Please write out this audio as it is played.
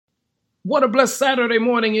What a blessed Saturday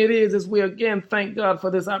morning it is as we again thank God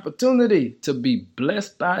for this opportunity to be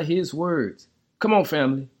blessed by his words. Come on,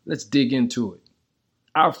 family, let's dig into it.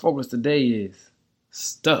 Our focus today is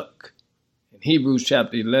stuck. In Hebrews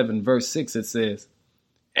chapter 11, verse 6, it says,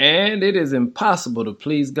 "And it is impossible to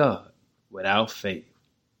please God without faith.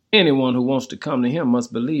 Anyone who wants to come to him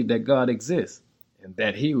must believe that God exists and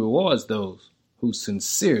that he rewards those who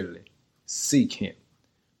sincerely seek him."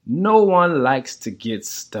 No one likes to get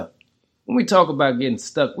stuck. When we talk about getting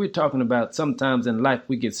stuck, we're talking about sometimes in life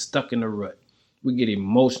we get stuck in a rut. We get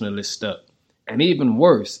emotionally stuck. And even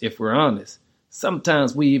worse, if we're honest,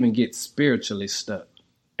 sometimes we even get spiritually stuck.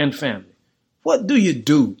 And family, what do you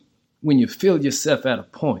do when you feel yourself at a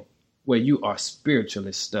point where you are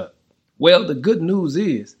spiritually stuck? Well, the good news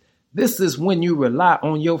is this is when you rely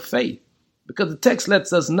on your faith, because the text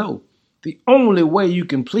lets us know the only way you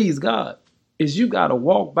can please God is you got to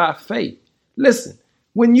walk by faith. Listen,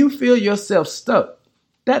 when you feel yourself stuck,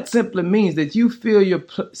 that simply means that you feel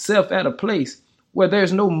yourself at a place where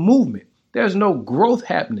there's no movement, there's no growth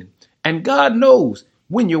happening. And God knows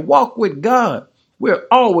when you walk with God, we're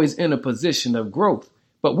always in a position of growth.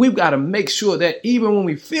 But we've got to make sure that even when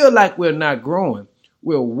we feel like we're not growing,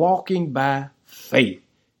 we're walking by faith.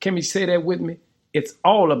 Can you say that with me? It's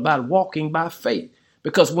all about walking by faith.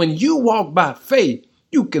 Because when you walk by faith,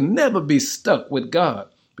 you can never be stuck with God.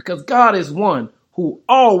 Because God is one who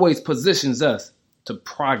always positions us to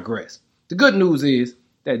progress. The good news is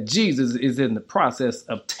that Jesus is in the process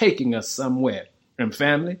of taking us somewhere. And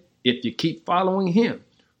family, if you keep following him,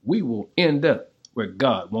 we will end up where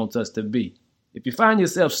God wants us to be. If you find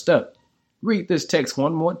yourself stuck, read this text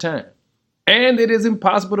one more time. And it is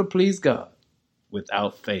impossible to please God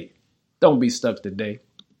without faith. Don't be stuck today.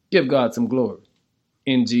 Give God some glory.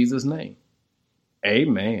 In Jesus' name,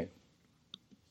 amen.